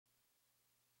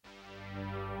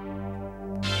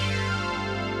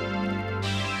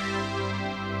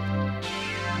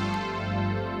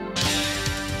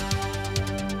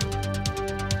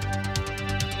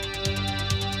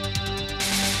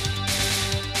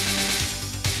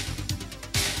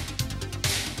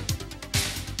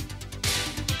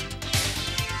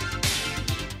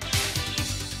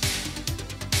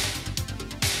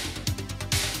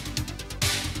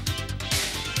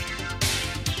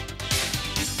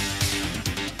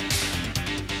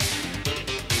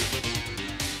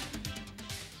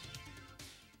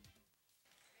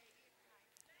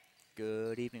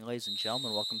Good evening, ladies and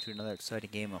gentlemen. Welcome to another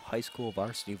exciting game of high school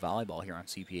varsity volleyball here on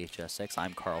CPHS 6.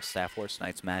 I'm Carl Stafford.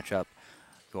 Tonight's matchup,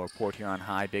 your Port Huron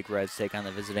High Big Reds take on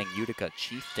the visiting Utica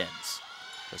Chieftains.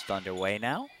 Just underway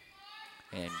now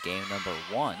in game number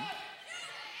 1.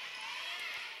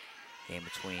 Game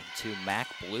between two MAC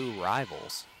Blue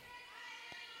rivals.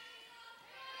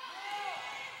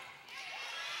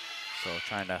 So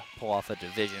trying to pull off a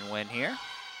division win here.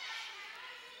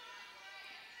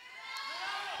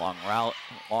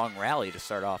 Long rally to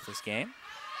start off this game.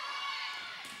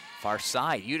 Far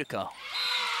side, Utica,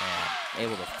 and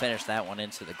able to finish that one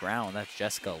into the ground. That's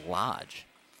Jessica Lodge.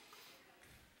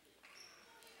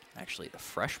 Actually, the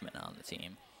freshman on the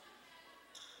team.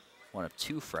 One of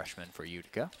 2 freshmen for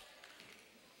Utica.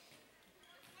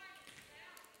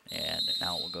 And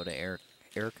now we'll go to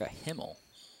Erica Himmel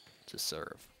to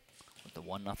serve with the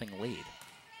 1-0 lead.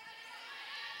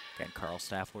 Again, Carl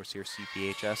Stafford here,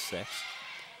 CPHS 6.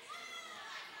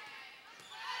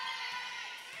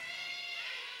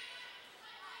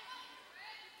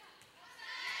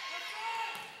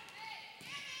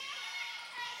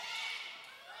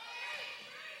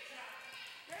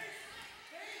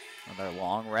 Another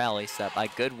long rally set by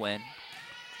Goodwin.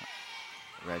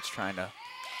 Reds trying to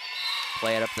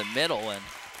play it up the middle, and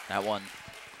that one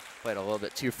played a little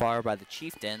bit too far by the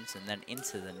Chieftains and then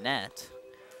into the net.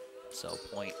 So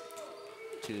point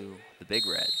to the Big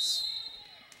Reds.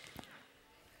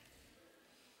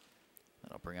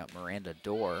 That'll bring up Miranda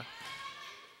Dorr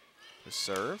to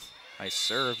serve. Nice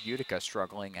serve. Utica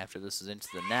struggling after this is into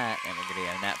the net, and we're going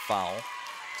to get a net foul.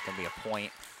 It's going to be a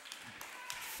point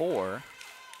for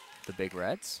the Big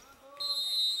Reds.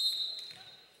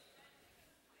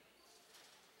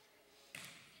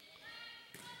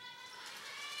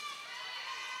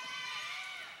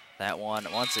 That one,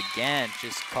 once again,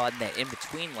 just caught in the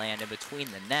in-between land, in between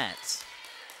the nets.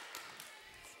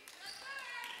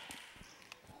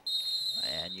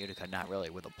 And Utica not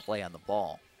really with a play on the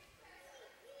ball.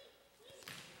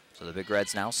 So the Big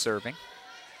Reds now serving.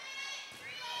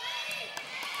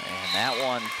 And that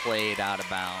one played out of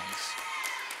bounds.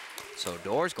 So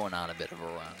Dorr's going on a bit of a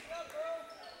run.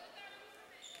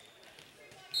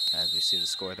 As we see the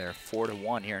score there,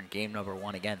 4-1 here in game number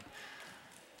 1 again.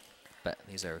 But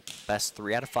these are best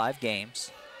 3 out of 5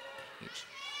 games, each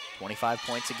 25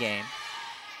 points a game.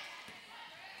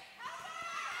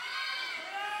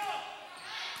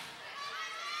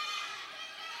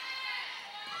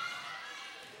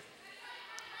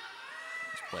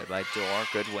 It's played by Dorr,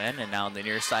 good win, and now on the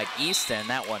near side, Easton,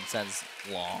 that one sends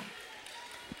long.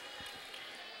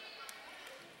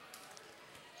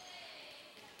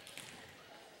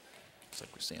 Looks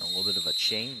like we're seeing a little bit of a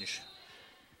change.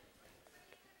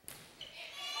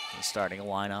 The starting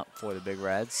lineup for the Big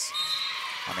Reds,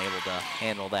 unable to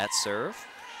handle that serve.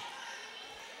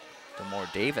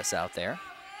 Demore Davis out there.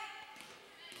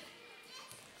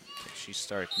 She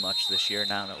started much this year,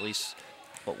 not at least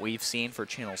what we've seen for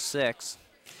Channel 6.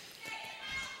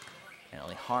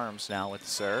 Emily Harms now with the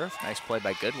serve. Nice play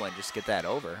by Goodwin, just get that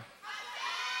over.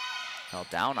 Held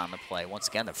down on the play. Once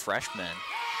again, the freshman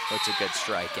puts a good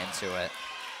strike into it.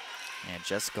 And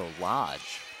Jessica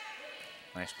Lodge.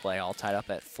 Nice play, all tied up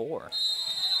at 4.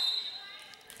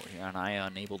 Huron High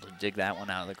unable to dig that one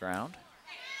out of the ground.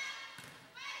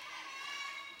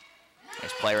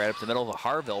 Nice play right up the middle of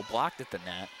Harville, blocked at the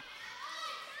net.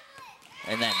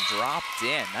 And then dropped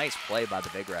in. Nice play by the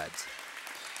Big Reds.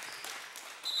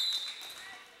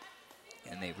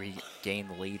 And they regain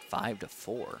the lead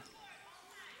 5-4.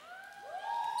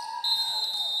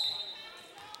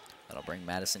 That'll bring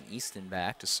Madison Easton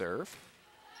back to serve.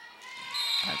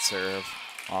 That serve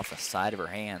off the side of her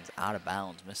hands, out of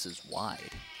bounds, misses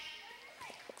wide.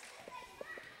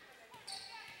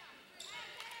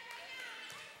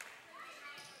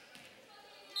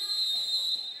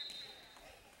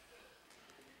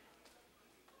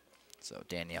 So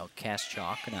Danielle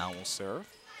Kaschak now will serve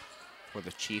for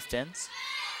the Chieftains.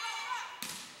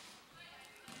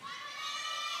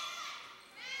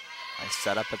 Nice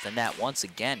set up at the net once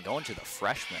again, going to the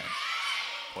freshman.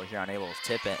 Port Huron able to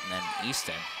tip it, and then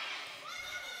Easton.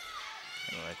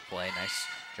 Anyway, play, nice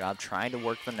job trying to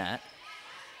work the net.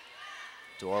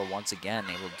 Dorr once again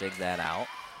able to dig that out.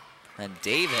 Then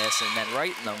Davis, and then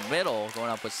right in the middle, going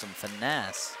up with some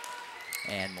finesse.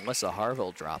 And Melissa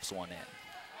Harville drops one in.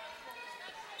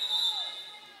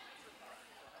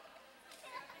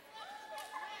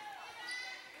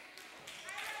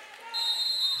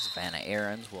 Savannah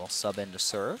Aarons will sub in to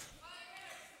serve.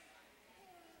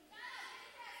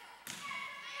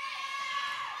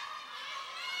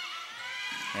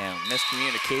 And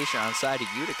miscommunication on the side of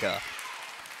Utica.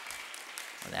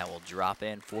 And that will drop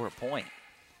in for a point.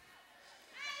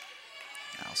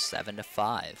 Now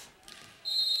 7-5.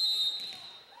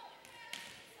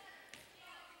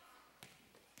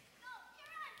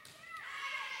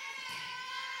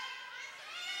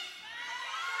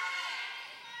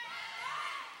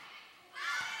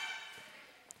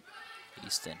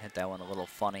 Easton hit that one a little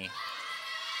funny.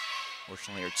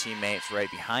 Fortunately, her teammate's right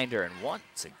behind her, and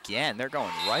once again, they're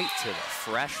going right to the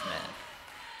freshman.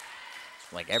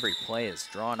 It's like every play is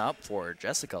drawn up for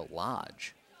Jessica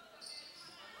Lodge.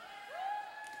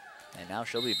 And now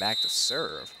she'll be back to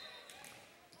serve.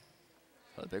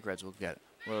 So the Big Reds will get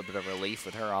a little bit of relief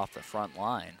with her off the front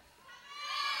line.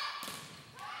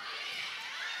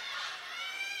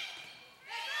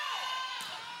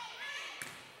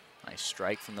 Nice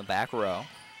strike from the back row.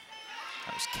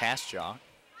 That was Castjaw.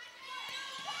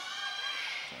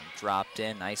 Dropped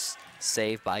in, nice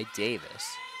save by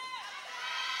Davis.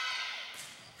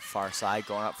 Far side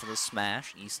going up for the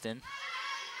smash. Easton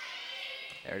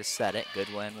there to set it.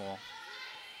 Goodwin will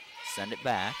send it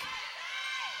back.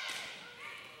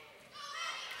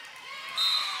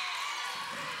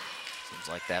 Seems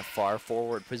like that far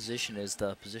forward position is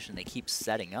the position they keep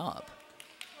setting up.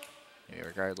 Maybe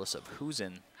regardless of who's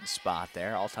in the spot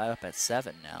there, all tied up at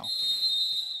 7 now.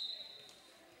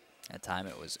 That time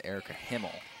it was Erica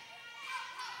Himmel.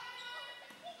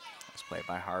 Let's play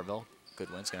by Harville.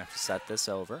 Goodwin's gonna have to set this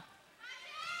over.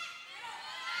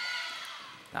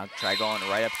 Now try going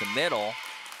right up the middle.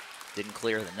 Didn't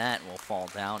clear the net and will fall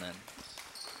down, and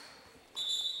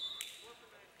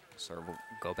serve will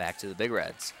go back to the Big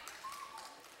Reds.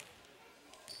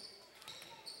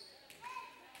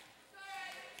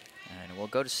 And we'll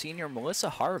go to senior Melissa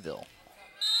Harville.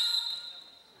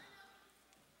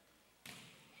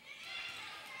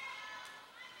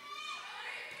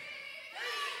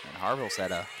 And Harville's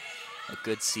had a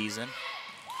good season.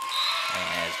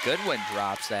 And as Goodwin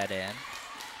drops that in.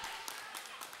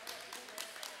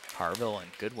 Harville and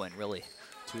Goodwin really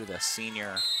two of the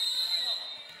seniors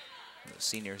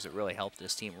that really helped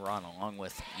this team run, along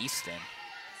with Easton.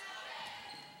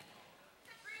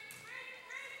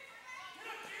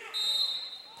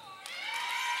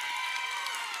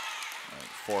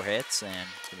 4 hits, and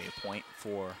it's going to be a point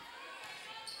for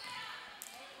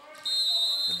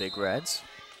the Big Reds.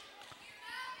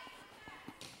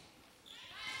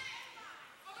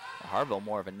 Harville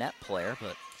more of a net player,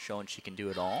 but showing she can do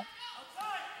it all.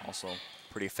 Also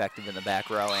pretty effective in the back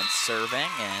row and serving,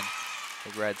 and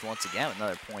Big Reds once again with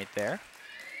another point there.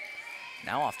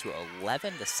 Now off to an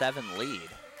 11-7 lead.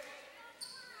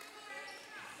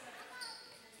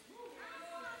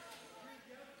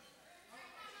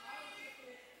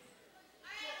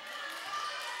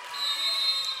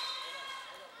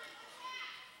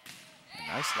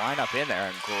 Nice lineup in there,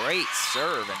 and great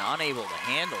serve, and unable to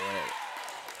handle it.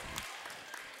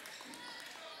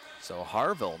 So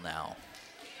Harville now.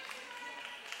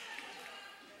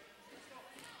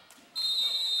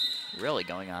 Really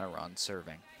going on a run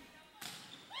serving.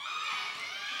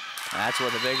 That's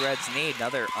what the Big Reds need,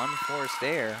 another unforced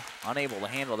error. Unable to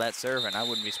handle that serve, and I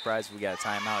wouldn't be surprised if we got a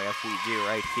timeout. If we do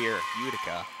right here,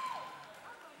 Utica.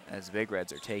 As the Big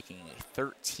Reds are taking a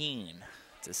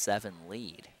 13-7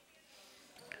 lead.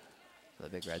 The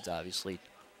Big Reds obviously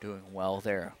doing well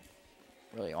there.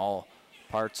 Really all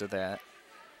parts of that.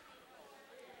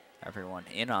 Everyone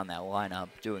in on that lineup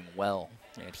doing well.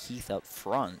 They had Heath up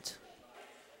front.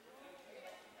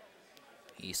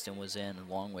 Easton was in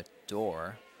along with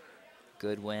Dorr.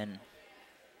 Goodwin.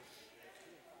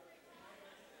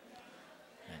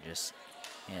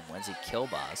 And Lindsay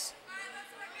Kilbas.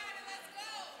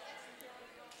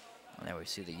 And there we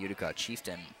see the Utica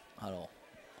Chieftain huddle.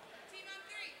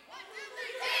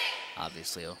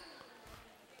 Obviously,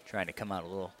 trying to come out a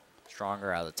little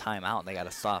stronger out of the timeout, and they got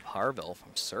to stop Harville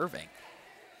from serving.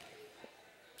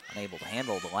 Unable to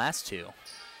handle the last two.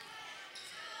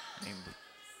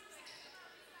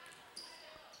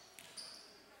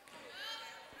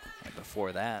 And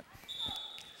before that,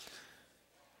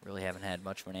 really haven't had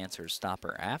much of an answer to stop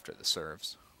her after the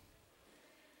serves.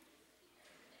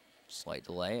 Slight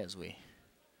delay as we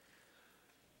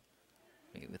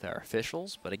meet with our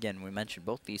officials, but again, we mentioned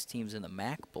both these teams in the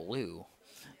MAC Blue.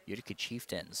 Utica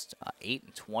Chieftains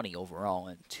 8-20 overall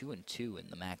and 2-2 in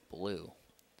the MAC Blue.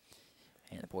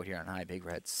 And the board here on high, Big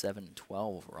Reds 7-12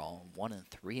 overall and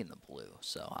 1-3 in the blue.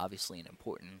 So obviously an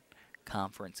important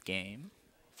conference game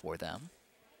for them.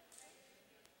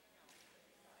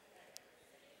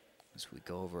 As we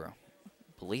go over, I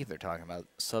believe they're talking about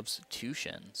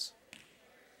substitutions.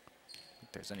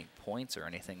 If there's any points or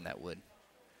anything that would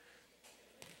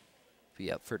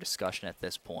be up for discussion at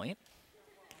this point.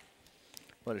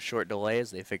 What a short delay as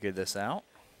they figured this out.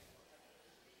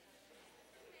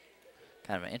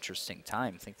 kind of an interesting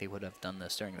time. I think they would have done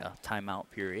this during the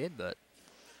timeout period, but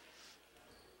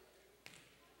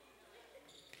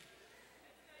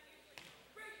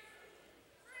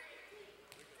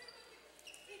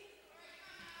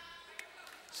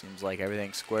seems like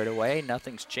everything's squared away.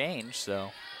 Nothing's changed, so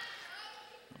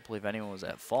I don't believe anyone was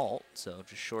at fault. So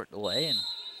just short delay, and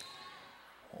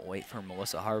we'll wait for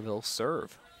Melissa Harville's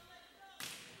serve.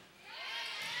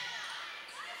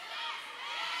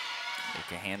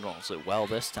 Utica handles it well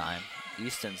this time.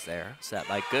 Easton's there, set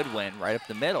by Goodwin, right up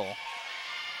the middle.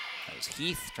 That was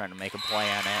Heath trying to make a play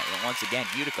on it. And once again,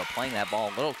 Utica playing that ball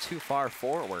a little too far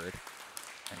forward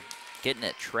and getting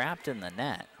it trapped in the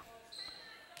net.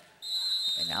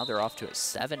 And now they're off to a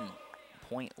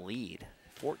 7-point lead,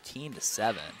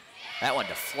 14-7. That one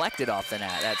deflected off the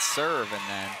net, that serve, and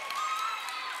then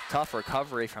tough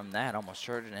recovery from that. Almost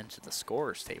shorted into the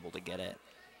scorer's table to get it.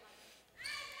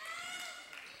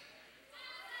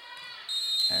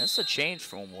 And this is a change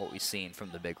from what we've seen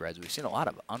from the Big Reds. We've seen a lot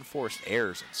of unforced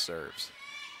errors and serves,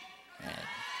 and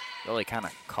really kind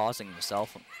of causing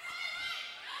himself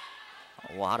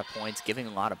a lot of points, giving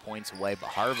a lot of points away. But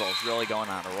Harville's really going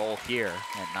on a roll here.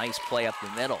 And nice play up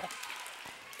the middle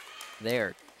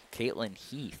there. Caitlin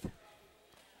Heath,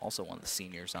 also one of the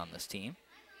seniors on this team.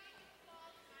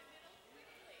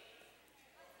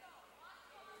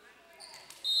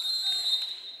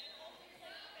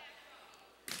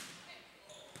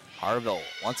 Harville,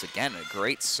 once again, a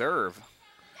great serve.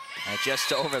 And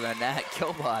just over the net,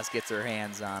 Kilboss gets her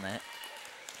hands on it.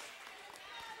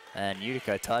 And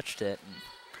Utica touched it and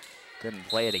couldn't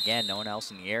play it again. No one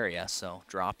else in the area, so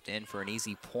dropped in for an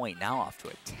easy point. Now off to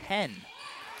a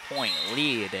 10-point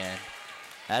lead, and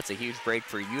that's a huge break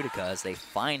for Utica as they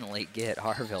finally get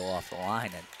Harville off the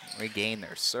line and regain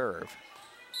their serve.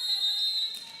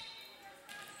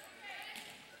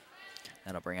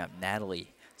 That'll bring up Natalie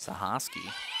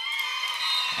Sahoski.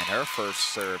 And her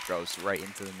first serve goes right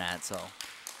into the net, so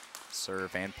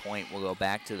serve and point will go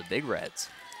back to the Big Reds.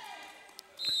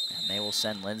 And they will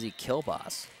send Lindsay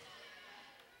Kilboss.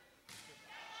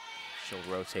 She'll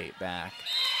rotate back.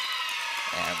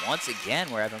 And once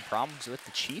again, we're having problems with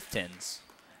the Chieftains.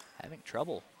 Having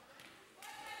trouble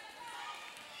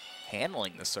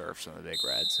handling the serves from the Big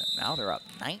Reds. And now they're up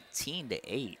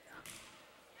 19-8.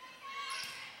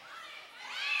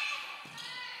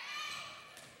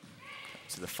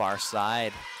 To the far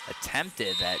side,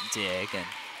 attempted that dig, and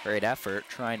great effort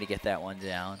trying to get that one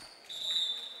down.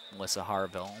 Melissa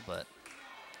Harville, but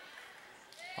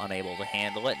unable to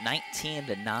handle it.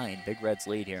 19-9, Big Reds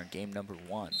lead here in game number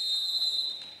 1.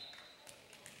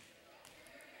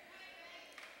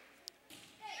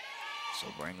 So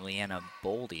bring Leanna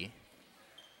Boldy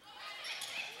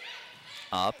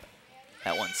up.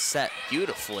 That one's set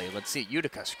beautifully. Let's see,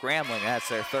 Utica scrambling. That's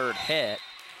their third hit.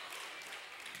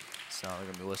 So they're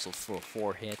going to be whistled for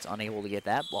 4 hits, unable to get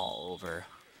that ball over.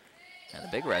 And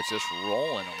the Big Reds just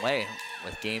rolling away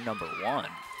with game number 1,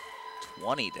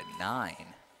 20-9.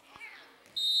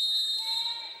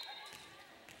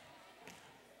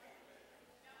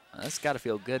 That's got to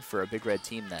feel good for a Big Red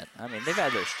team that, I mean, they've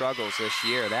had their struggles this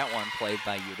year. That one played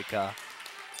by Utica.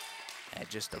 And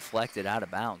just deflected out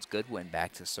of bounds. Goodwin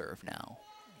back to serve now.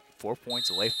 4 points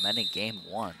away from ending game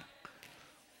 1.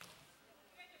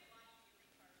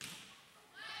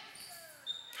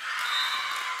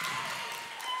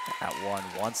 That one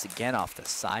once again off the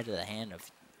side of the hand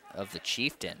of the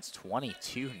Chieftains,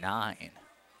 22-9.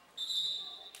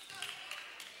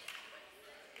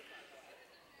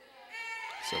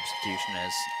 Substitution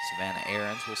as Savannah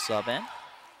Ahrens will sub in.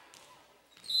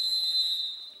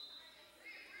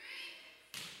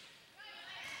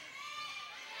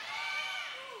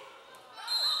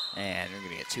 And you're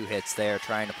going to get 2 hits there.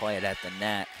 Trying to play it at the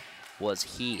net was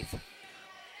Heath.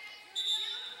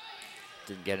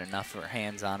 Didn't get enough of her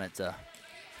hands on it to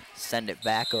send it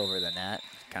back over the net.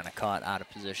 Kind of caught out of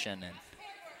position and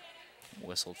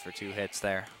whistled for 2 hits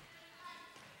there.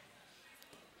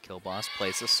 Kilboss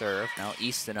plays a serve. Now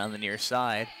Easton on the near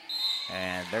side.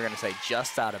 And they're going to say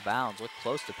just out of bounds. Look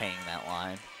close to paying that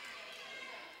line.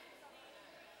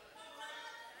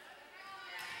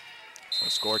 So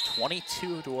score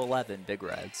 22-11, Big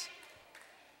Reds.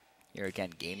 Here again,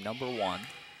 game number 1.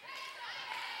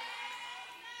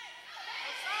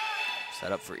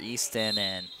 Set up for Easton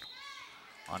and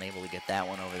unable to get that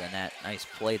one over the net. Nice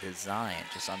play design,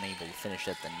 just unable to finish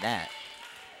at the net.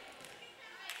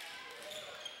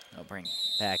 I'll bring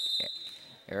back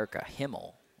Erica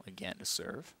Himmel again to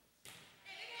serve.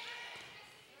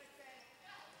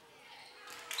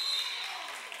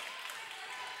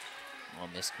 A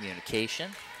little miscommunication.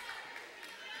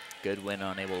 Goodwin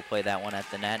unable to play that one at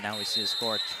the net. Now we see the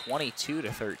score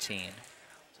 22-13.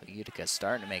 So Utica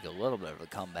starting to make a little bit of a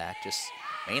comeback, just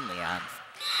mainly on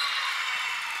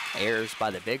errors by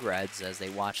the Big Reds as they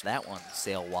watch that one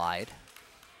sail wide.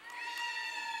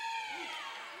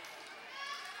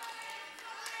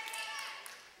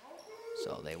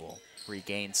 So they will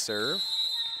regain serve.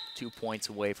 2 points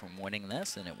away from winning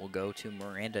this, and it will go to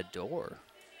Miranda Dorr.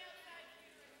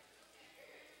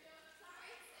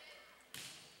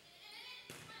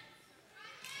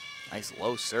 Nice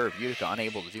low serve. Utica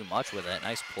unable to do much with it.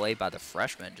 Nice play by the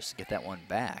freshman just to get that one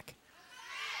back.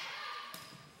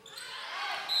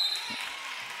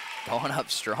 Going up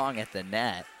strong at the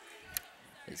net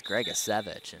is Grega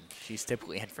Sevich, and she's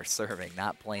typically in for serving,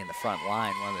 not playing the front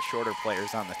line, one of the shorter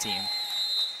players on the team.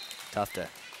 Tough to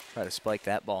try to spike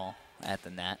that ball at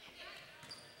the net.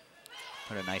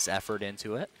 Put a nice effort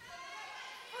into it.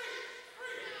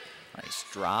 Nice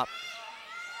drop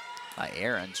by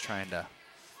Aarons trying to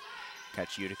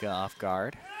catch Utica off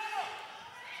guard.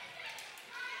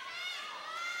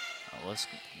 A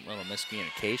little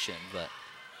miscommunication, but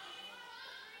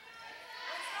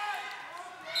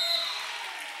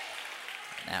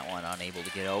that one unable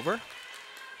to get over.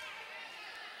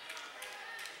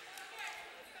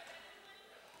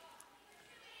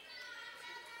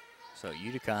 So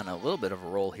Utica on a little bit of a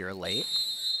roll here late.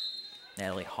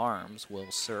 Natalie Harms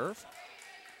will serve.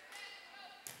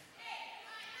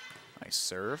 Nice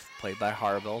serve, played by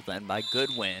Harville, then by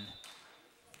Goodwin.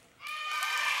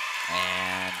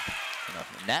 And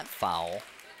net foul.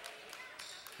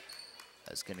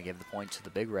 That's going to give the point to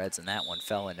the Big Reds, and that one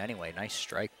fell in anyway. Nice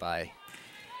strike by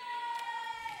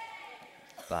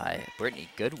Brittany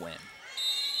Goodwin.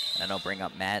 And they'll bring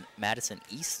up Madison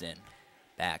Easton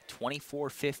back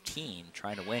 24-15,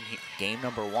 trying to win game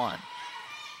number 1.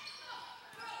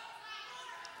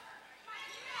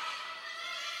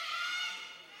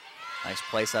 Nice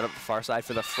play set up the far side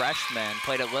for the freshman.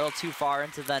 Played a little too far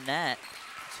into the net.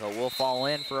 So we'll fall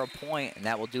in for a point, and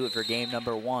that will do it for game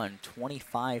number 1.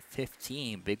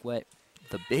 25-15.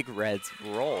 The Big Reds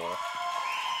roll.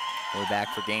 We'll be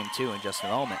back for game 2 in just a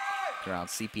moment around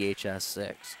CPHS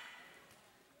 6.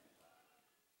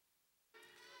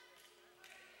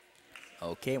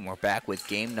 Okay, and we're back with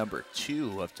game number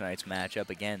 2 of tonight's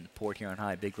matchup. Again, Port Huron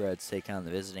High Big Reds take on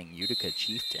the visiting Utica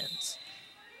Chieftains.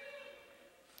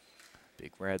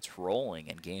 Big Reds rolling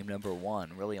in game number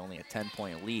 1. Really only a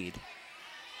 10-point lead.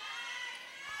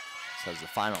 So it's the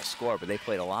final score, but they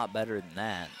played a lot better than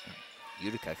that.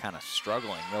 Utica kind of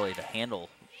struggling really to handle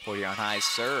Port Huron High's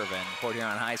serve, and Port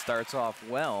Huron High starts off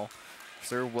well.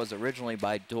 Serve was originally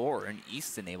by Dorr, and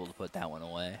Easton able to put that one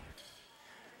away.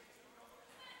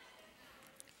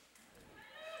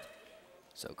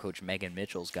 So Coach Megan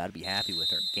Mitchell's got to be happy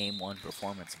with her game 1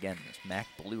 performance again. This MAC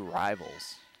Blue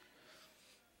rivals.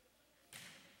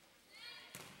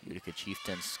 Utica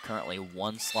Chieftains currently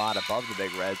 1 slot above the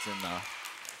Big Reds in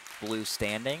the blue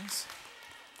standings.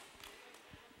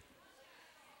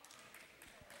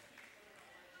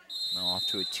 Now off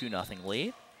to a 2-0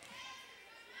 lead.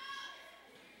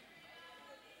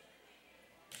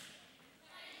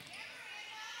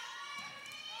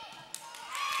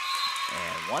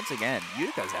 And once again,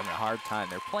 Utica's having a hard time.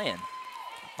 They're playing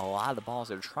a lot of the balls.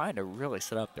 They're trying to really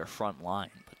set up their front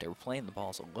line, but they were playing the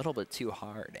balls a little bit too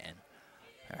hard, and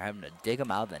they're having to dig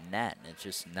them out of the net, and it's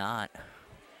just not,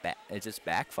 it's just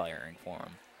backfiring for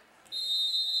them.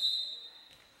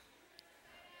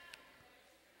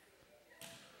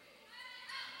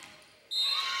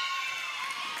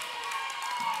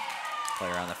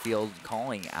 Player on the field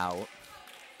calling out.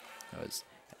 It was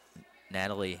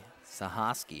Natalie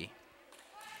Sahoski.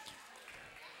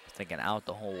 Thinking out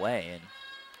the whole way and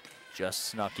just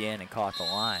snuck in and caught the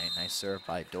line. Nice serve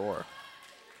by Dorr.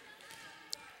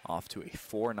 Off to a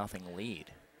 4-0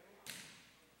 lead.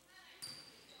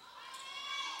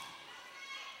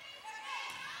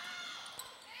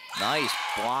 Nice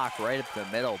block right up the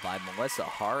middle by Melissa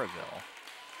Harville.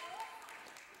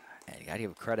 And you got to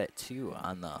give credit too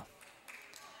on the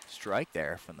strike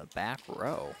there from the back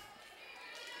row.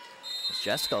 It's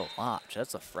Jessica Lopch.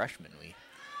 That's a freshman. We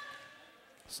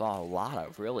saw a lot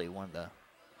of, really one of the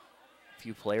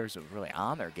few players that were really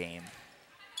on their game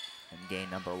in game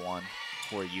number 1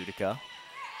 for Utica.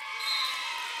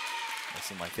 It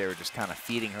seemed like they were just kind of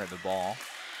feeding her the ball.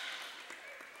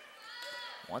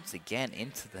 Once again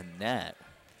into the net.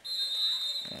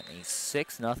 And a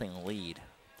 6-0 lead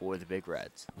for the Big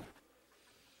Reds.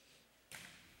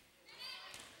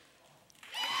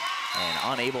 And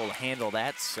unable to handle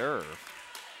that serve.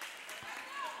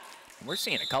 We're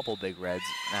seeing a couple Big Reds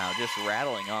now just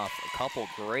rattling off a couple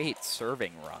great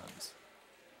serving runs.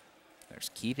 There's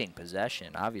keeping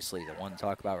possession. Obviously, the one to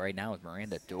talk about right now is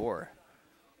Miranda Dorr.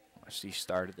 She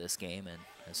started this game and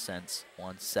has since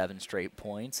won 7 straight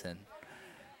points, and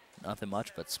nothing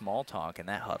much but small talk in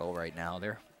that huddle right now.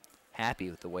 They're happy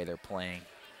with the way they're playing.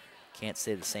 Can't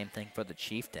say the same thing for the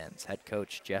Chieftains. Head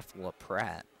coach Jeff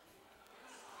LaPratt.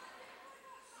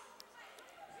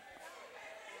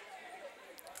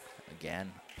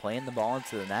 Again, playing the ball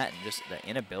into the net and just the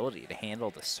inability to handle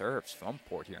the serves from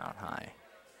Port Huron High.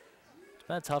 It's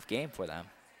been a tough game for them.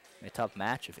 A tough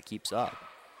match if it keeps up.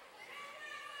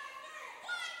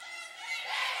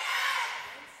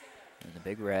 And the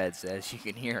Big Reds, as you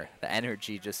can hear, the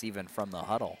energy just even from the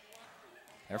huddle.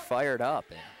 They're fired up,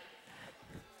 and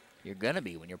you're going to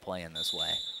be when you're playing this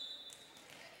way.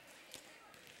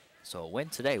 So a win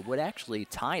today would actually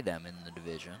tie them in the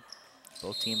division.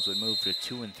 Both teams would move to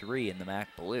 2 and 3 in the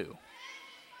MAC Blue.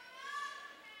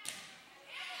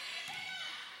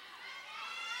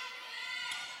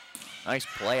 Nice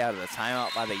play out of the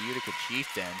timeout by the Utica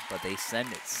Chieftains, but they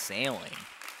send it sailing.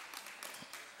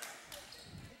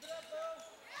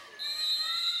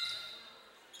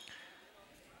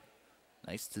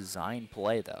 Nice design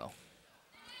play, though.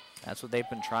 That's what they've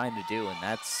been trying to do, and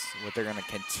that's what they're going to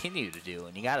continue to do.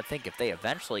 And you got to think, if they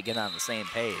eventually get on the same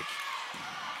page,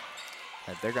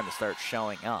 that they're going to start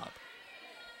showing up.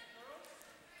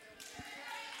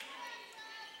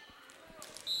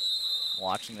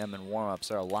 Watching them in warm-ups,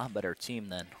 they're a lot better team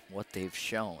than what they've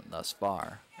shown thus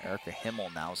far. Erica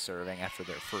Himmel now serving after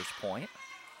their first point.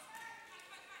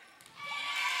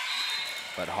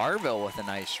 But Harville with a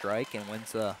nice strike and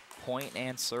wins the point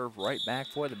and serve right back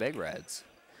for the Big Reds.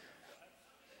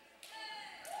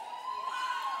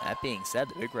 That being said,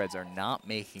 the Big Reds are not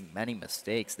making many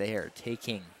mistakes. They are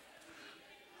taking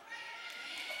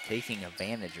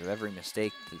advantage of every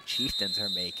mistake the Chieftains are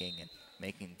making and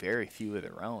making very few of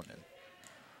their own. And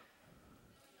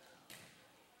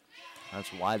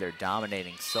that's why they're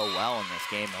dominating so well in this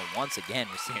game. And once again,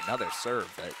 we see another serve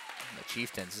that the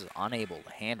Chieftains is unable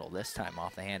to handle, this time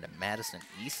off the hand of Madison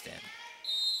Easton.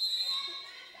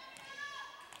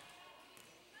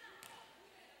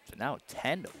 So now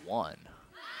 10-1.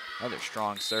 Another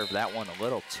strong serve. That one a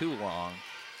little too long.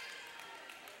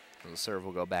 So the serve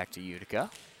will go back to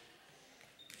Utica.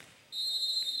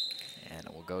 And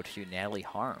it will go to Natalie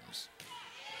Harms.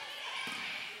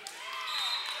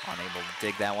 Unable to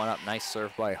dig that one up. Nice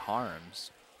serve by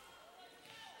Harms.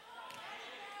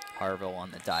 Harville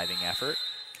on the diving effort.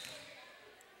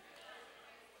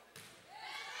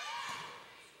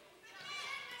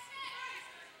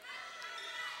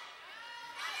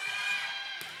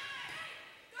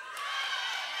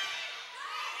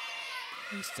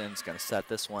 Easton's going to set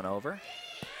this one over.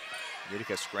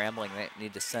 Utica scrambling. They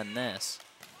need to send this.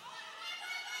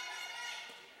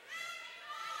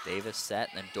 Davis set,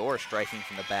 and then Dorr striking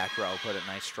from the back row. Put a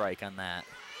nice strike on that.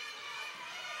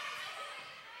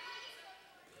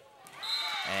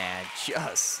 And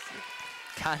just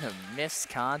kind of missed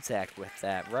contact with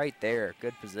that right there.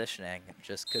 Good positioning.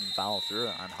 Just couldn't follow through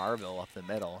on Harville up the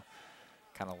middle.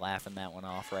 Kind of laughing that one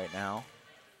off right now.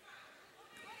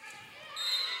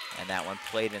 And that one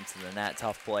played into the net.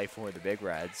 Tough play for the Big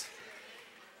Reds.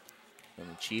 And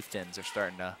the Chieftains are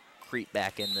starting to creep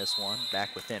back in this one,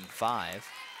 back within 5.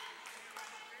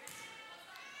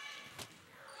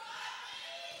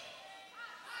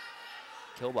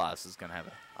 Kilboss is going to have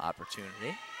an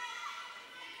opportunity.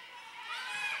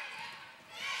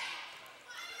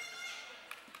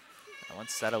 That one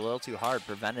set a little too hard,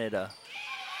 prevented a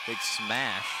big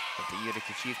smash that the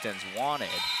Utica Chieftains wanted.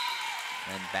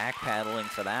 And backpedaling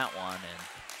for that one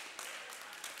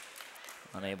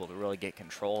and unable to really get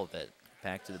control of it.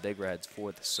 Back to the Big Reds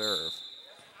for the serve.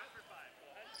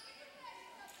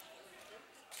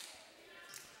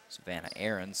 Savannah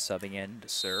Aarons subbing in to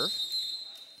serve.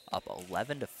 Up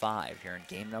 11-5 here in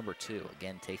game number 2.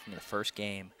 Again, taking the first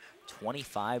game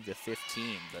 25-15,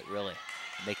 but really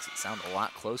makes it sound a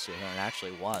lot closer than it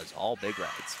actually was. All Big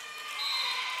Reds.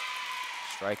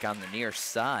 Strike on the near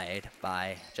side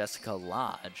by Jessica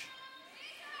Lodge,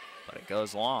 but it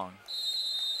goes long.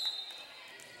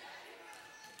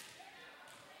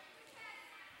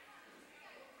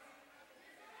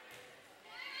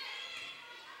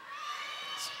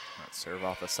 Let's serve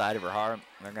off the side of her arm.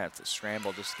 They're gonna have to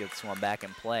scramble just to get this one back in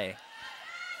play.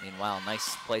 Meanwhile,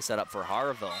 nice play set up for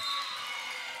Harville.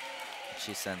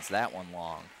 She sends that one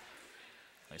long.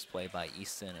 Nice play by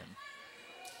Easton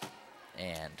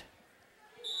and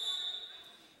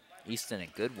Easton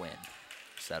and Goodwin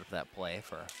set up that play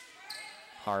for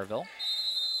Harville.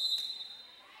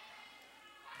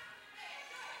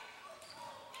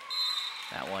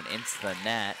 That one into the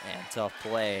net, and tough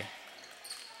play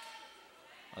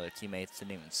Other teammates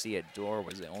didn't even see it. Dorr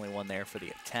was the only one there for the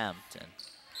attempt, and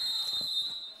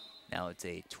now it's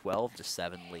a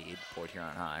 12-7 lead, Port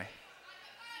Huron High.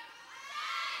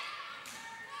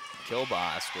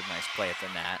 Kilboss with a nice play at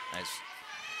the net. Nice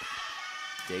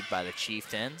dig by the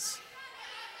Chieftains.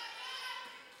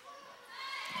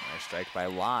 Nice strike by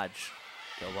Lodge.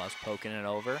 Kilboss poking it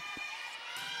over.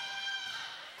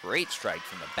 Great strike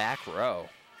from the back row.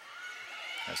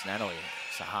 That's not only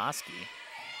Sahoski.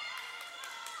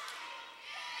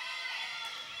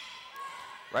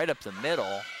 Right up the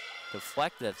middle,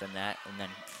 deflected at the net, and then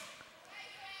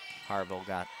Harville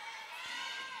got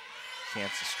a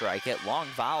chance to strike it. Long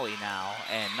volley now,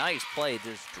 and nice play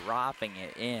just dropping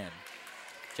it in.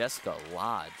 Jessica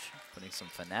Lodge putting some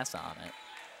finesse on it.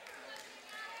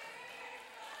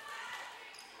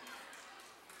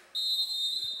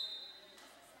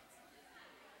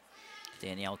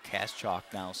 Danielle Kaschalk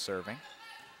now serving.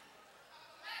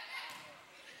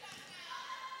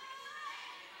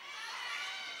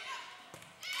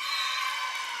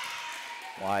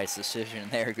 Wise decision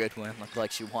there, Goodwin. Looked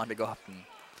like she wanted to go up and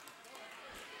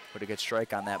put a good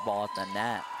strike on that ball at the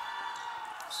net.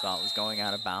 Saw it was going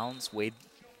out of bounds. Wade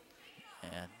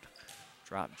and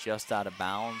dropped just out of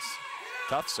bounds.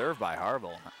 Tough serve by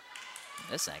Harville.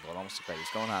 In this angle, it almost looked like it was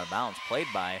going out of bounds. Played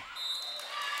by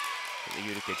the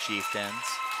Utica Chieftains.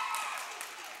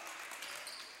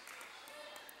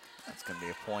 That's going to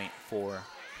be a point for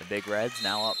the Big Reds.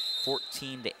 Now up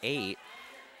 14-8.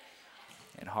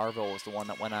 And Harville was the one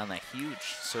that went on a huge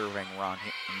serving run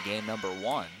in game number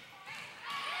 1.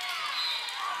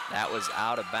 That was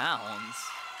out of bounds.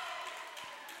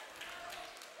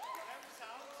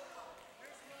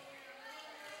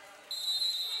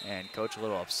 And coach a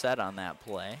little upset on that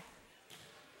play.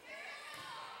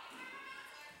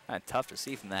 Kind of tough to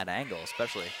see from that angle,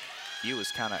 especially view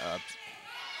was kind of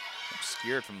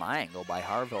obscured from my angle by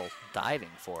Harville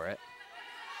diving for it.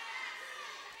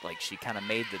 Like she kind of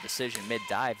made the decision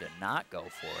mid-dive to not go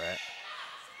for it.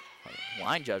 The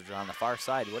line judge was on the far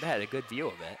side. He would have had a good view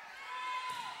of it.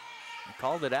 He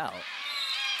called it out.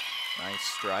 Nice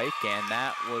strike, and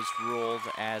that was ruled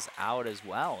as out as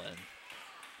well. And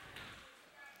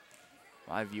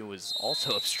my view was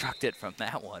also obstructed from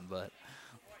that one, but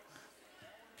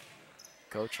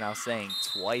coach now saying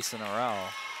twice in a row.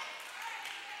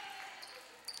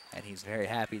 And he's very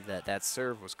happy that that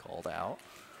serve was called out.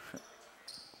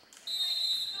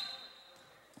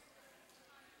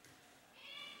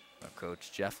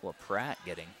 Coach Jeff LaPratt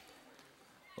getting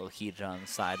a little heated on the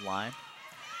sideline.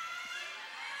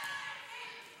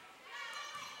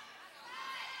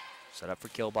 Set up for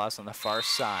Kilboss on the far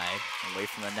side, away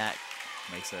from the net,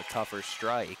 makes it a tougher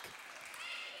strike.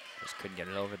 Just couldn't get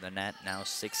it over the net. Now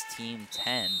 16-10,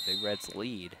 Big Reds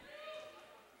lead.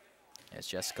 As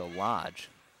Jessica Lodge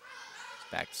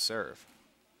is back to serve.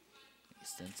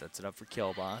 Easton sets it up for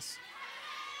Kilboss.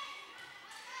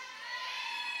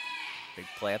 Big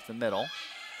play up the middle.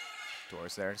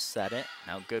 Dorr's there to set it.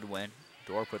 Now Goodwin.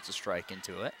 Dorr puts a strike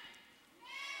into it.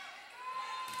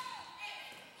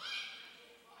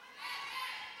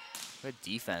 Good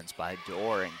defense by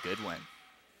Dorr and Goodwin.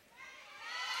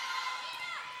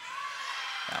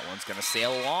 That one's going to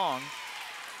sail along.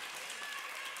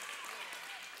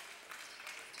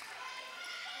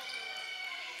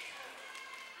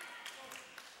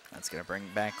 That's going to bring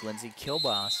back Lindsay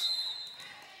Kilboss.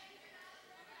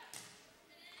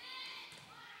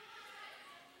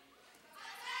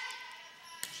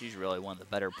 She's really one of the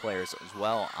better players as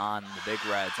well on the Big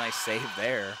Reds. Nice save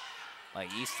there by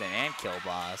Easton and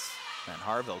Kilboss. And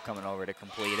Harville coming over to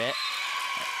complete it.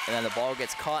 And then the ball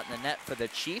gets caught in the net for the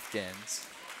Chieftains.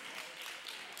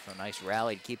 So nice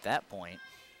rally to keep that point.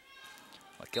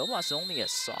 But Kilboss is only a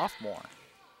sophomore.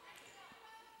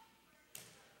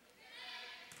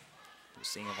 We're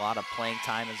seeing a lot of playing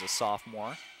time as a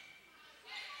sophomore.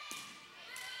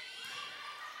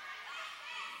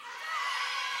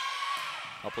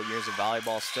 Couple years of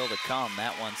volleyball still to come.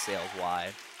 That one sails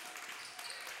wide.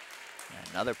 And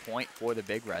another point for the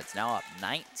Big Reds. Now up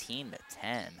 19-10.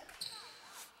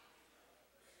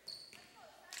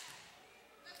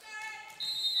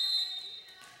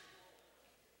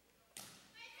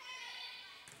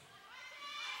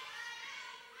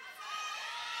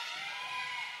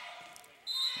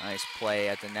 Nice play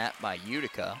at the net by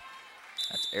Utica.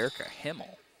 That's Erica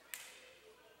Himmel.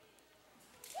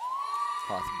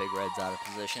 Caught the Big Reds out of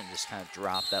position, just kind of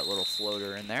dropped that little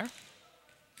floater in there.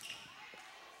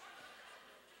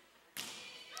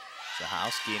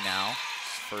 Zahowski now,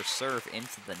 first serve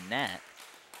into the net.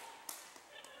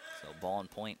 So ball and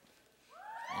point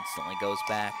instantly goes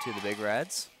back to the Big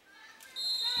Reds.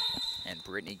 And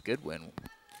Brittany Goodwin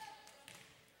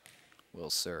will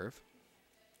serve.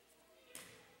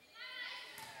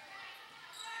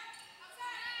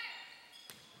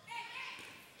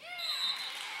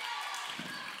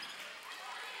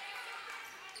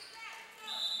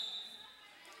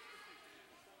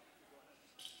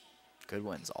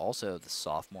 Goodwin's also the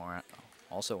sophomore,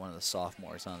 also one of the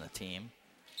sophomores on the team,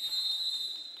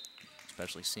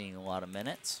 especially seeing a lot of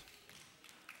minutes.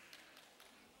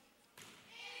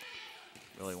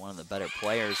 Really one of the better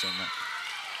players in the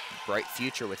bright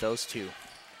future with those two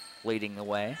leading the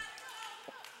way.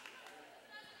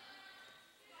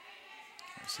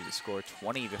 I see the score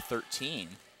 20-13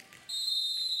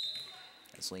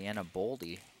 as Leanna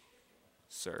Boldy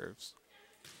serves.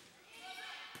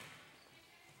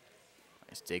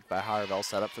 Nice dig by Harvell,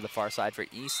 set up for the far side for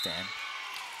Easton.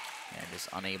 And just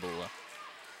unable to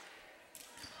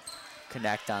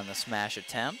connect on the smash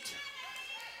attempt.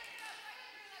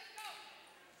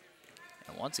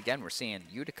 And once again, we're seeing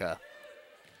Utica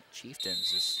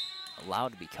Chieftains just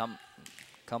allowed to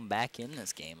come back in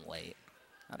this game late.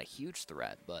 Not a huge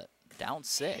threat, but down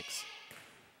 6.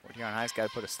 Fort Huron High's got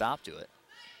to put a stop to it.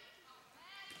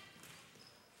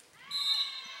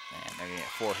 And they're going to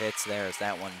get 4 hits there as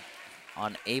that one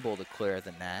unable to clear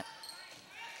the net.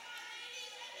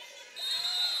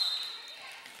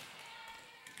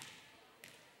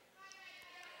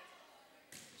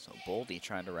 So Boldy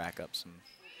trying to rack up some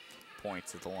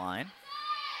points at the line.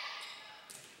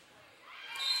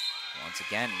 Once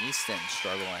again, Easton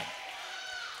struggling.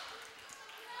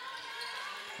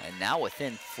 And now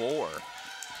within 4.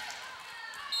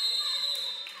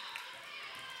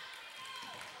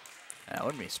 And I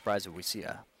wouldn't be surprised if we see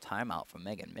a timeout from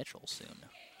Megan Mitchell soon.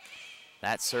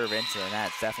 That serve into the net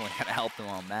is definitely going to help the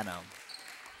momentum.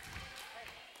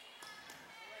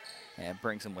 And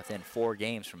brings them within 4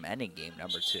 games from ending game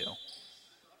number 2. And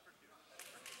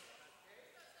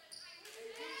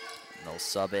they'll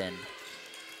sub in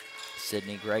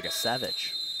Sydney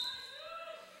Gregasevich.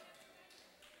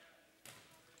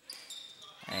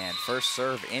 And first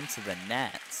serve into the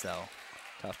net, so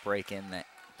tough break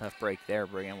there,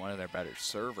 bringing one of their better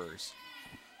servers.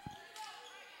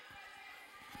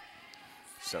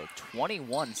 So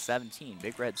 21-17,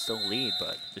 Big Red still lead,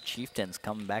 but the Chieftains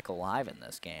coming back alive in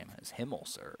this game as Himmel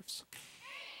serves.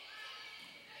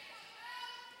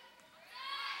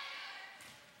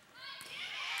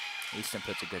 Easton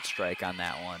puts a good strike on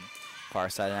that one. Far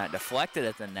side of the net, deflected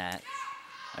at the net.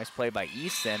 Nice play by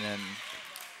Easton, and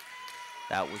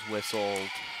that was whistled.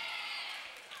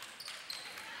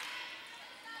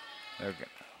 It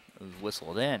was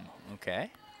whistled in,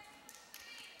 okay.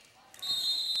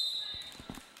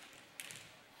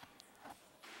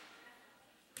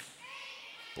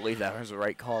 Believe that was the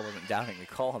right call. Wasn't doubting the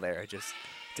call there. I just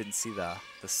didn't see the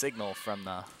signal from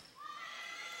the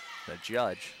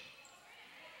judge.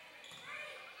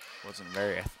 Wasn't a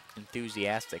very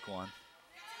enthusiastic one.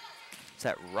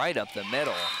 Set right up the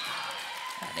middle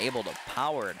and able to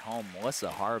power it home, Melissa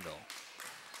Harville.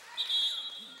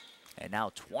 And now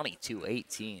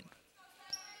 22-18.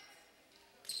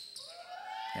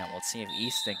 And we'll see if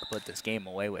Easton can put this game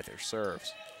away with her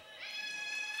serves.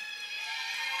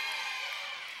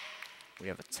 We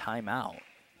have a timeout.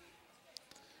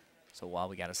 So while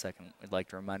we got a second, we'd like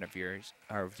to remind our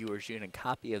viewers you can a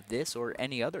copy of this or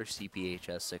any other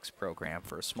CPHS 6 program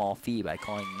for a small fee by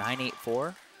calling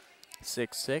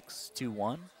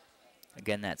 984-6621.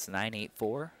 Again, that's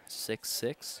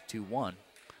 984-6621.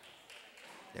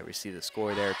 There we see the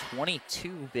score there,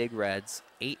 22 Big Reds,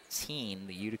 18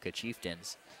 the Utica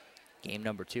Chieftains. Game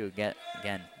number 2, again,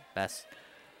 best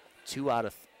 3 out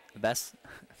of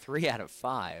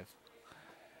 5.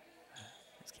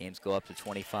 These games go up to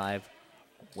 25,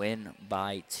 win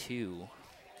by 2.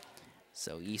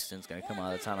 So Easton's going to come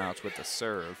out of the timeouts with the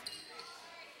serve.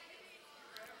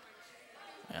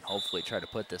 And hopefully try to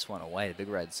put this one away. The Big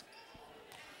Reds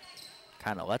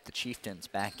kind of let the Chieftains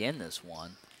back in this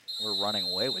one. We're running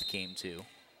away with game 2.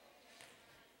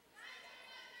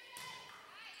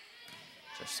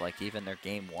 Just like even their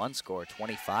game 1 score,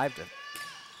 25-15.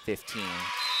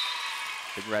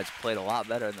 Big Reds played a lot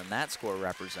better than that score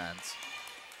represents.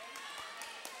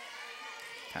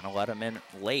 Kind of let them in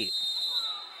late.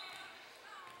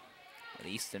 But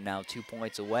Easton now 2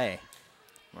 points away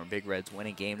from Big Reds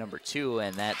winning game number 2,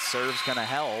 and that serve's gonna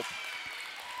help.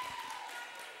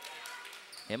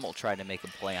 Himmel tried to make a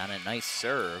play on it, nice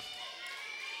serve.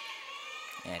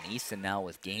 And Easton now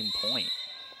with game point.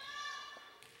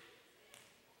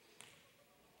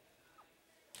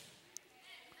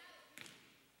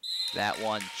 That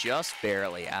one just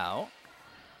barely out.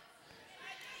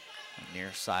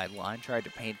 Near sideline, tried to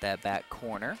paint that back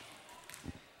corner.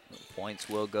 The points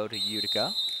will go to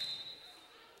Utica.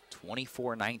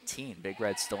 24-19. Big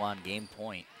Red's still on game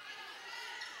point.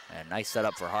 And nice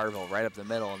setup for Harville right up the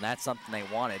middle, and that's something they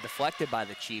wanted. Deflected by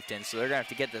the Chieftains, so they're going to have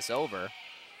to get this over.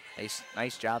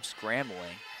 Nice job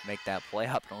scrambling to make that play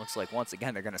up. And it looks like once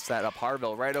again they're going to set up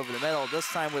Harville right over the middle, this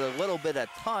time with a little bit of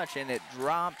touch, and it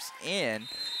drops in.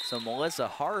 So Melissa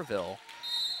Harville,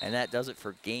 and that does it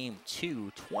for game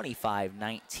 2,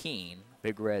 25-19.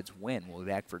 Big Reds win. We'll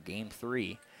be back for game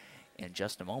 3 in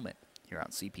just a moment here on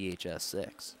CPHS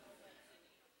 6.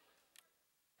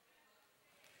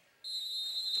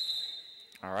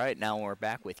 All right, now we're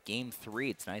back with game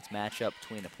 3. Tonight's matchup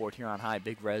between the Port Huron High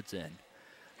Big Reds and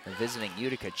the visiting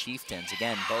Utica Chieftains.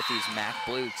 Again, both these MAC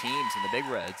Blue teams and the Big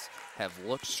Reds have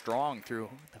looked strong through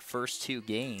the first 2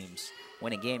 games,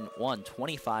 winning game 1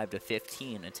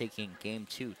 25-15 and taking game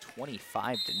 2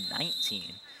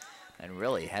 25-19, and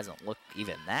really hasn't looked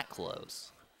even that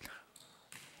close.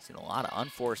 Seen a lot of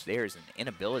unforced errors and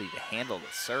inability to handle the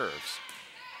serves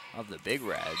of the Big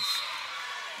Reds.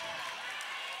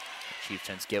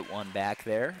 Chieftains get one back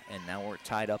there, and now we're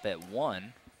tied up at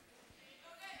 1.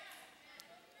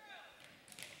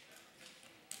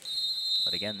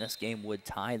 But again, this game would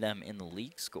tie them in the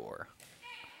league score.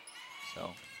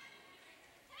 So,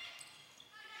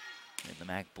 in the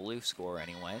MAC Blue score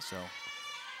anyway, so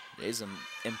it is an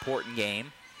important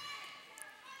game.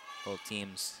 Both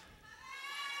teams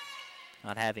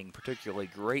not having particularly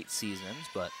great seasons,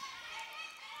 but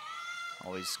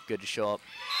always good to show up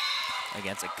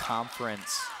against a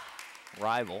conference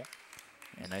rival.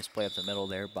 And nice play up the middle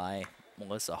there by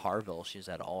Melissa Harville. She's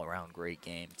had an all-around great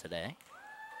game today.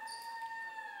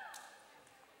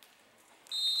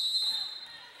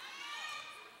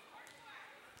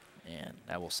 And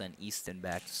that will send Easton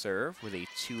back to serve with a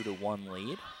 2-1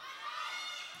 lead.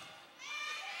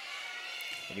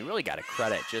 And you really got to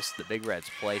credit just the Big Reds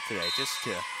play today, just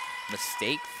to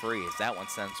mistake-free as that one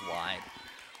sends wide.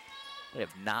 They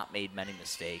have not made many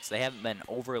mistakes. They haven't been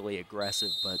overly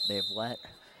aggressive, but they've let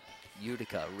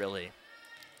Utica really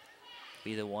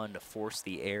be the one to force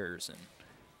the errors. And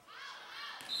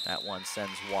that one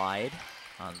sends wide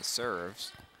on the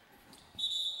serves.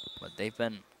 But they've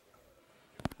been,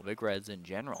 well, Big Reds in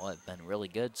general have been really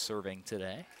good serving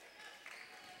today.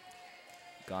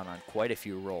 Gone on quite a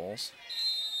few rolls.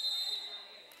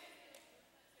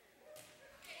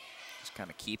 Kind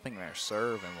of keeping their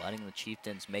serve and letting the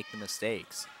Chieftains make the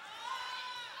mistakes.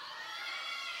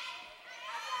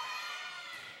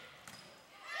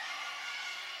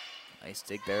 Nice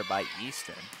dig there by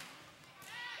Easton.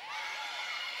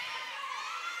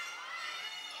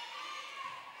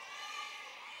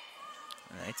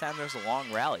 And anytime there's a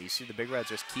long rally, you see the Big Reds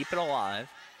just keep it alive.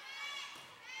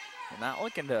 They're not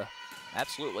looking to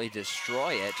absolutely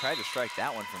destroy it. Tried to strike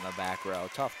that one from the back row.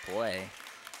 Tough play.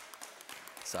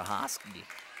 Sahoski.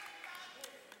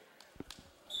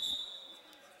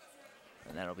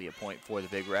 And that'll be a point for the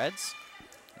Big Reds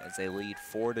as they lead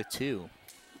 4-2.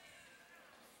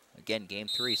 Again, game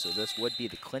 3, so this would be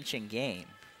the clinching game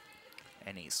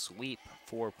and a sweep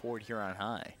for Port Huron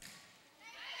High.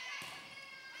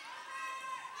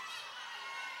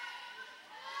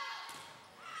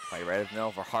 Play right of the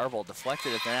middle for Harville,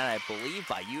 deflected at the net, I believe,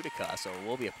 by Utica, so it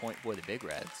will be a point for the Big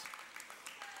Reds.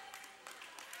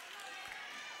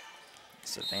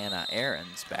 Savannah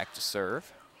Aarons back to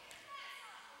serve.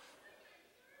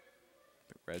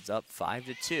 Big Reds up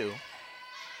 5-2.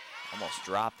 Almost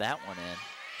dropped that one in.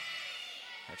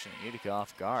 Catching Utica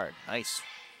off guard. Nice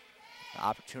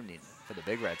opportunity for the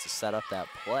Big Reds to set up that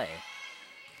play.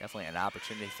 Definitely an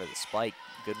opportunity for the spike.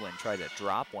 Goodwin tried to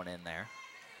drop one in there.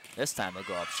 This time they'll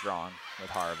go up strong with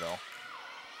Harville.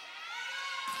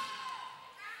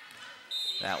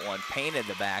 That one painted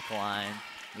the back line.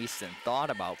 Easton thought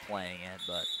about playing it,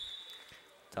 but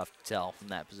tough to tell from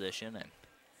that position, and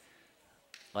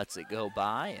lets it go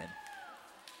by and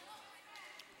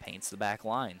paints the back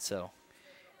line. So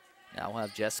now we'll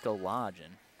have Jessica Lodge,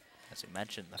 and as we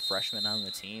mentioned, the freshman on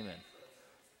the team, and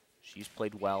she's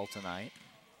played well tonight.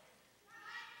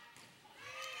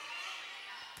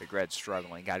 Big Red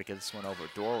struggling. Got to get this one over.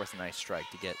 Dorr with a nice strike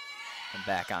to get him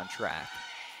back on track.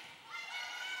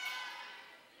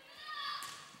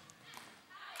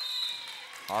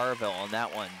 Harville, and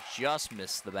that one just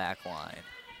missed the back line.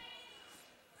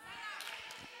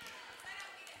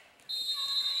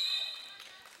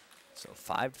 So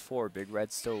 5-4, Big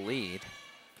Red still lead.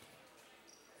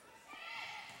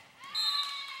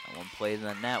 That one played in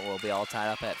the net. We'll be all tied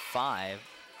up at 5.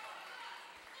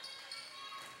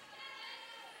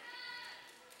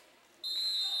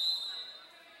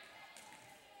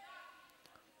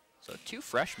 So 2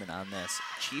 freshmen on this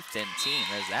Chieftain team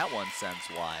as that one sends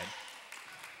wide.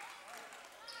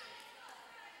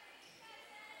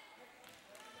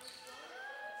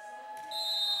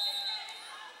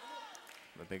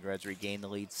 Big Reds regain the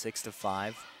lead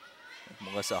 6-5. With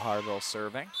Melissa Harville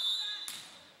serving.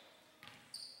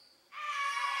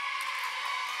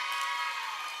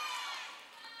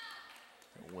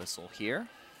 The whistle here.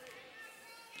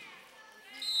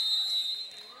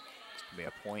 It's going to be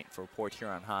a point for Port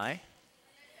Huron High.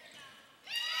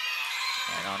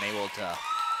 And unable to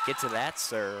get to that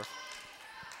serve.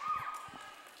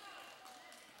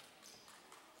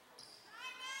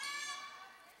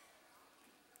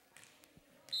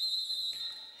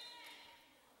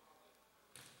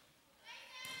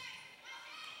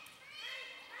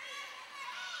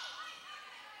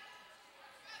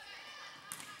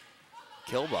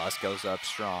 Kilboss goes up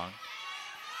strong.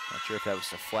 Not sure if that was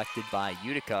deflected by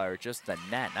Utica or just the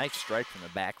net. Nice strike from the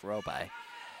back row by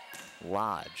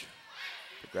Lodge.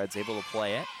 The Reds able to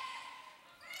play it.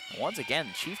 And once again,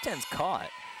 Chieftains caught.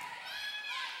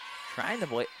 Trying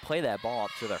to play that ball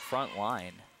up to their front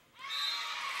line.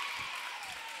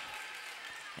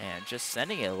 And just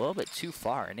sending it a little bit too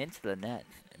far and into the net.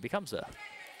 It becomes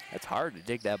it's hard to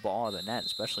dig that ball out of the net,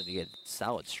 especially to get a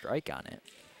solid strike on it.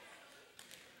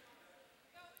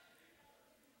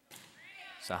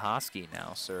 Sahoski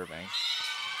now serving.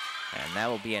 And that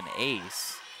will be an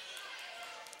ace.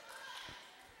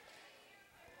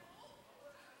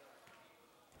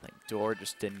 I think Dorr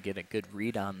just didn't get a good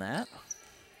read on that.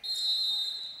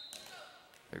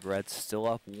 The Reds still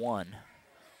up 1.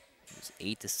 It was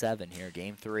 8-7 here,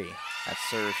 game 3. That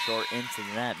serve short into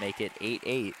the net, make it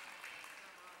 8-8.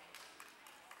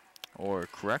 Or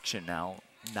correction now,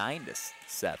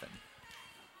 9-7.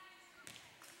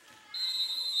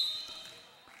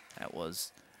 That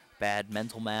was bad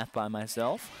mental math by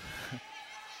myself.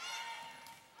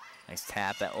 Nice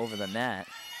tap over the net.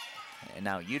 And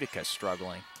now Utica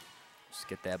struggling. Just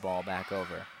get that ball back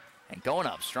over. And going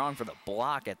up strong for the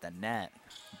block at the net.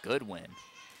 Good win.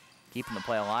 Keeping the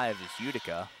play alive is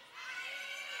Utica.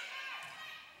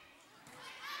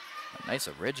 A nice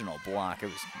original block.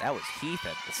 That was Heath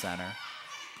at the center.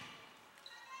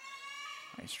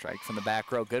 Nice strike from the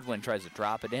back row. Goodwin tries to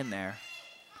drop it in there.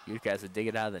 Utica has to dig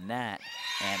it out of the net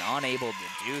and unable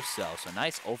to do so. So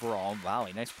nice overall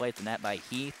volley. Nice play at the net by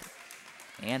Heath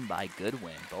and by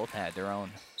Goodwin. Both had their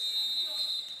own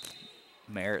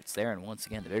merits there. And once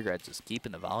again, the Big Reds just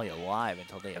keeping the volley alive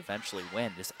until they eventually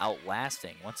win, just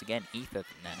outlasting, once again, Heath at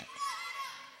the net.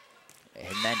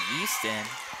 And then Easton,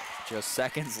 just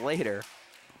seconds later.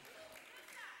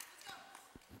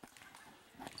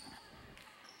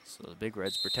 So the Big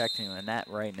Reds protecting the net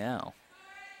right now.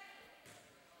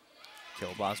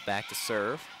 Kilboss back to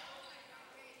serve.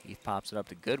 Heath pops it up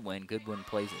to Goodwin. Goodwin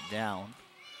plays it down.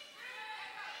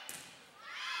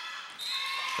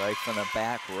 Strike from the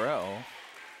back row.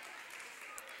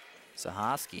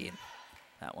 Sahoski.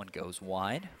 That one goes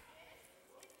wide.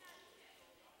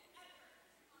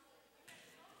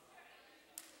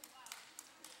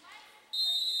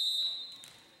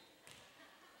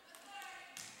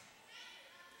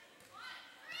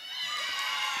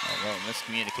 A little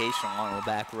miscommunication along the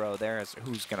back row there as to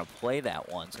who's going to play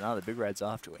that one. So now the Big Reds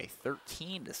off to a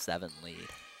 13-7 lead.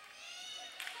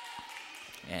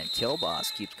 And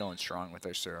Kilboss keeps going strong with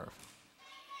their serve.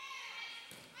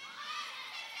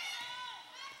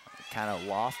 Kind of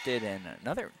lofted and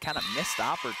another kind of missed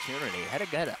opportunity. Had a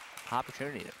good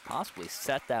opportunity to possibly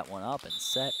set that one up and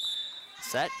set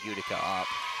Utica up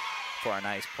for a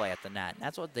nice play at the net. And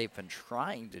that's what they've been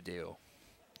trying to do.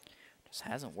 Just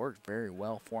hasn't worked very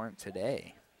well for him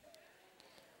today.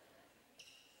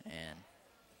 And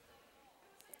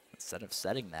instead of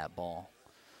setting that ball,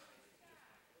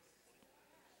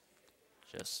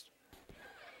 just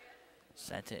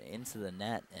sent it into the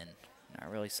net and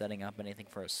not really setting up anything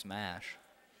for a smash.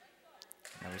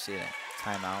 Now we see a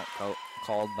timeout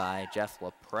called by Jeff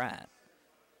LaPratte,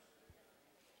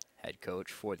 head coach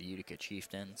for the Utica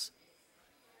Chieftains.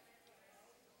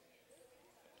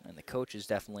 And the coaches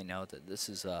definitely know that this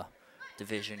is a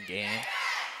division game,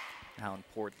 how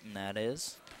important that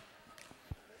is.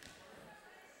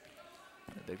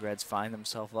 The Big Reds find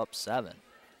themselves up 7.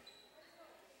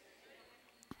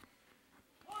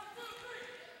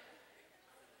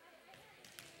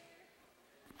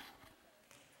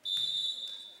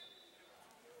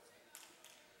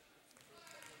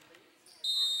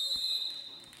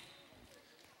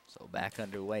 So back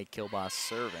underway, Kilboss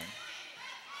serving.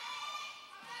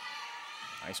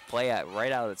 Nice play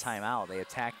right out of the timeout. They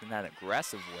attacked the net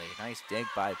aggressively. Nice dig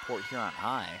by Port Huron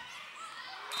High.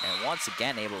 And once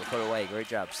again able to put away. Great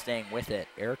job staying with it,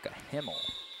 Erica Himmel.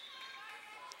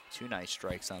 2 nice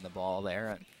strikes on the ball there.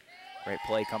 And great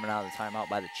play coming out of the timeout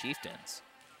by the Chieftains.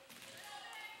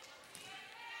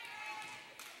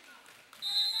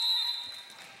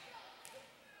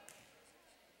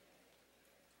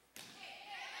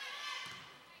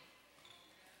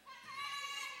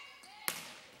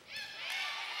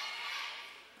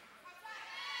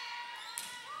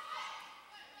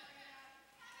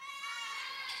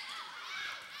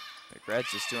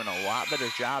 Reds just doing a lot better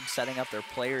job setting up their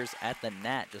players at the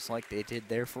net, just like they did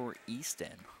there for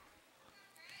Easton.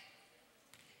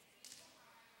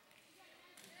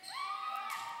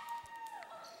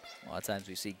 A lot of times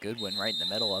we see Goodwin right in the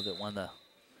middle of it, one of the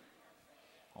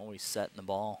always setting the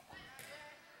ball.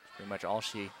 It's pretty much all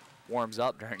she warms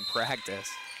up during practice.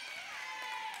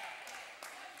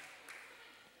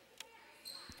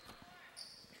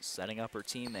 Setting up her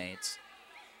teammates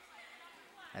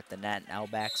at the net. Now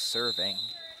back serving.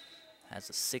 Has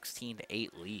a 16-8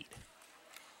 lead.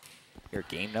 Here,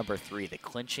 game number 3, the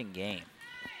clinching game.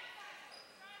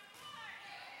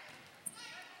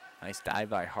 Nice dive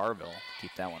by Harville.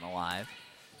 Keep that one alive.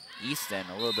 Easton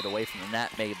a little bit away from the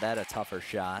net, made that a tougher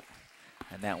shot.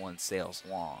 And that one sails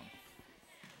long.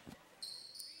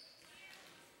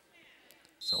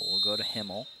 So we'll go to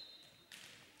Himmel.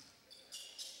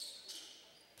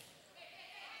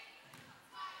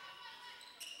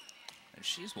 And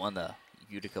she's one of the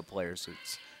Utica players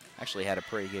who's actually had a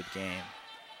pretty good game.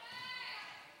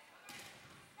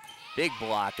 Big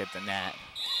block at the net.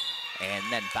 And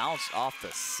then bounced off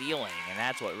the ceiling, and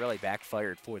that's what really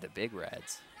backfired for the Big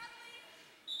Reds.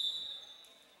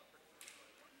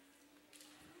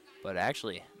 But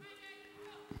actually,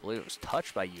 I believe it was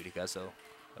touched by Utica, so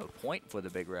a point for the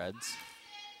Big Reds.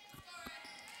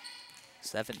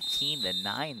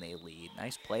 17-9 they lead.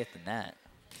 Nice play at the net.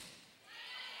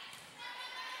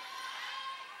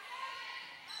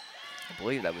 I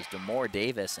believe that was Demore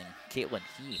Davis and Caitlin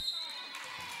Heath.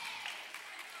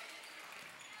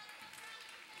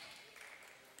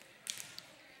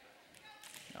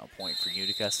 Now a point for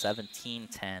Utica,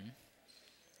 17-10,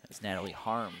 as Natalie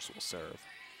Harms will serve.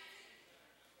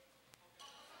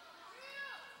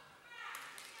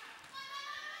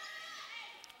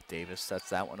 Davis sets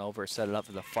that one over, set it up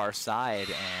to the far side,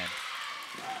 and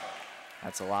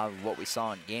that's a lot of what we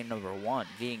saw in game number 1,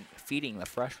 feeding the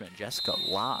freshman Jessica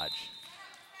Lodge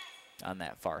on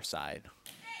that far side.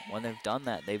 When they've done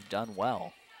that, they've done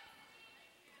well.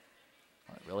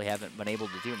 They really haven't been able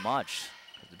to do much.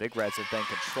 The Big Reds have been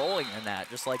controlling the net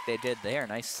just like they did there.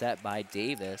 Nice set by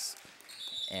Davis.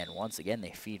 And once again,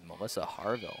 they feed Melissa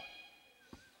Harville.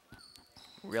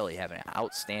 Really having an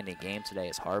outstanding game today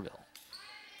is Harville.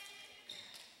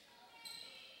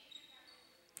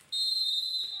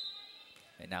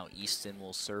 And now Easton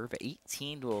will serve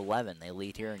 18-11. They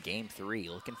lead here in game 3,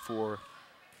 looking for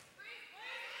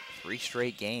 3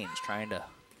 straight games, trying to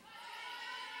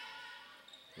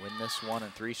win this one in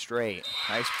 3 straight.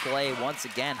 Nice play once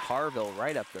again. Harville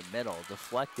right up the middle,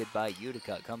 deflected by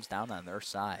Utica. It comes down on their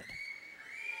side.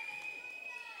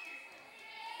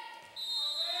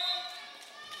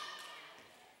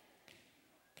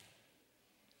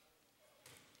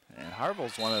 And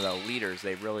Harville's one of the leaders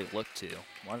they really look to.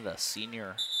 One of the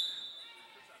senior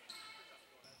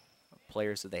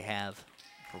players that they have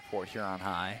for Port Huron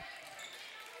High.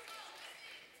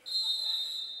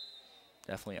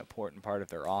 Definitely an important part of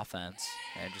their offense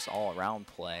and just all-around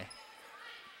play.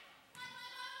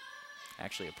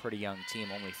 Actually a pretty young team,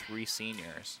 only 3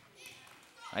 seniors.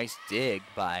 Nice dig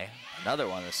by another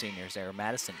one of the seniors there,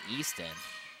 Madison Easton.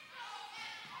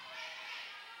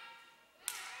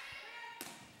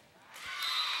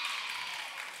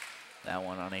 That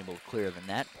one unable to clear the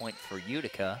net. Point for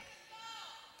Utica.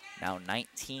 Now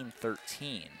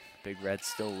 19-13. Big Reds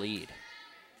still lead.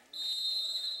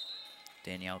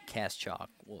 Danielle Kaschak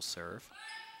will serve.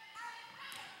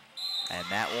 And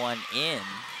that one in.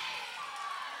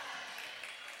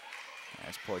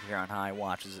 As Port Huron High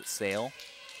watches it sail.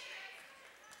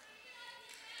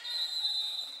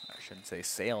 I shouldn't say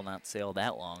sail, not sail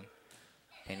that long.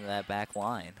 Into that back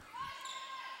line.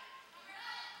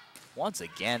 Once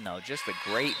again, though, just a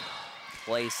great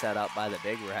play set up by the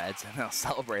Big Reds, and they'll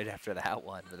celebrate after that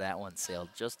one, but that one sailed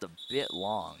just a bit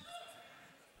long.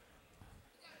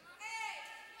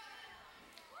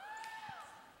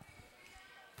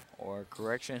 Or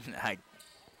correction, I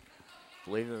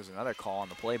believe there was another call on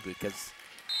the play because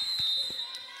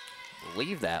I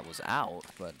believe that was out,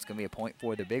 but it's going to be a point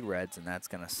for the Big Reds, and that's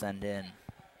going to send in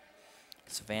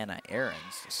Savannah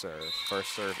Aarons to serve.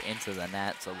 First serve into the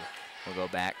net, so we'll go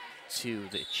back to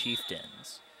the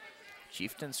Chieftains.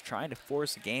 Chieftains trying to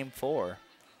force game 4.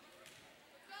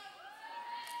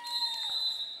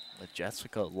 With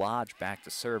Jessica Lodge back to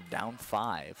serve, down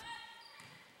 5.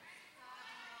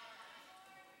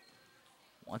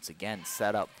 Once again,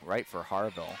 set up right for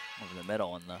Harville over the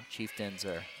middle, and the Chieftains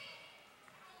are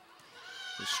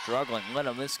just struggling.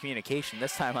 Little miscommunication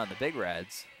this time on the Big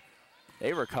Reds.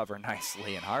 They recover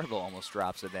nicely, and Harville almost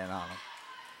drops it in on them.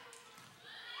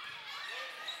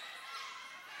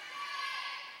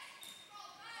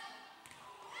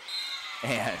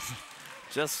 And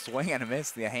just swing and a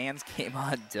miss. The hands came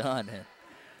undone. And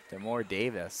Demore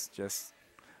Davis just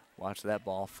watch that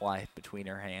ball fly between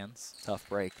her hands. Tough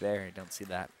break there. You don't see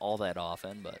that all that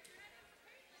often, but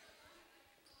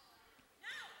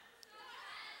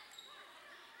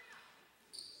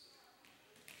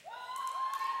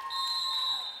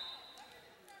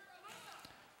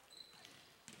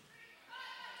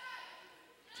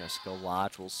Jessica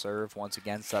Lodge will serve once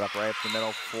again, set up right up the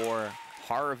middle for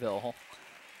Harville.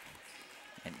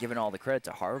 And giving all the credit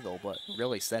to Harville, but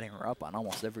really setting her up on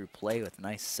almost every play with a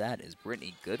nice set is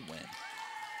Brittany Goodwin.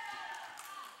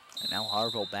 And now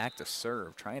Harville back to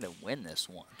serve, trying to win this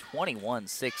one.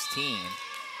 21-16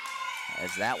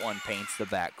 as that one paints the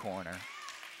back corner.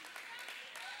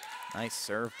 Nice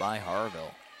serve by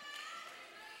Harville.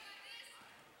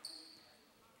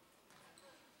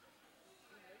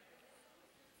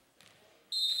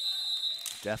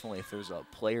 Definitely, if there's a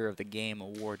player of the game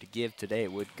award to give today,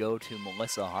 it would go to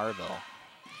Melissa Harville.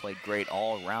 Played great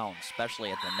all around, especially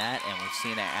at the net, and we've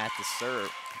seen it at the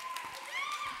serve.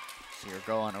 See her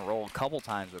go on a roll a couple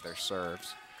times with her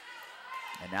serves.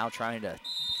 And now trying to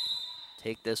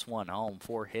take this one home.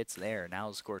 4 hits there. Now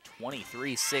the score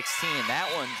 23-16. That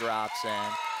one drops in.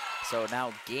 So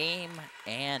now game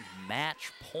and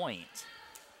match point.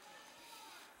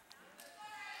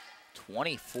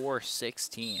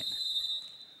 24-16.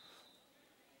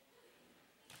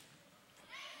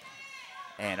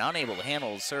 And unable to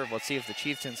handle the serve. Let's see if the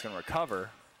Chieftains can recover.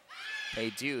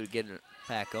 They do get it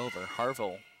back over.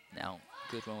 Harville now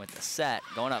Goodwin with the set.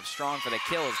 Going up strong for the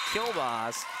kill is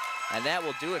Kilboss. And that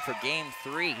will do it for game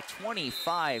 3,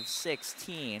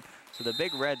 25-16. So the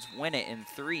Big Reds win it in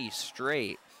 3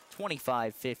 straight.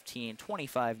 25-15,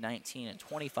 25-19, and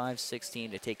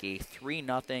 25-16 to take a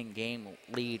 3-0 game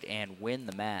lead and win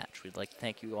the match. We'd like to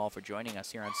thank you all for joining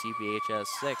us here on CBHS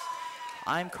 6.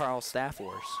 I'm Carl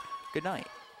Staffors. Good night.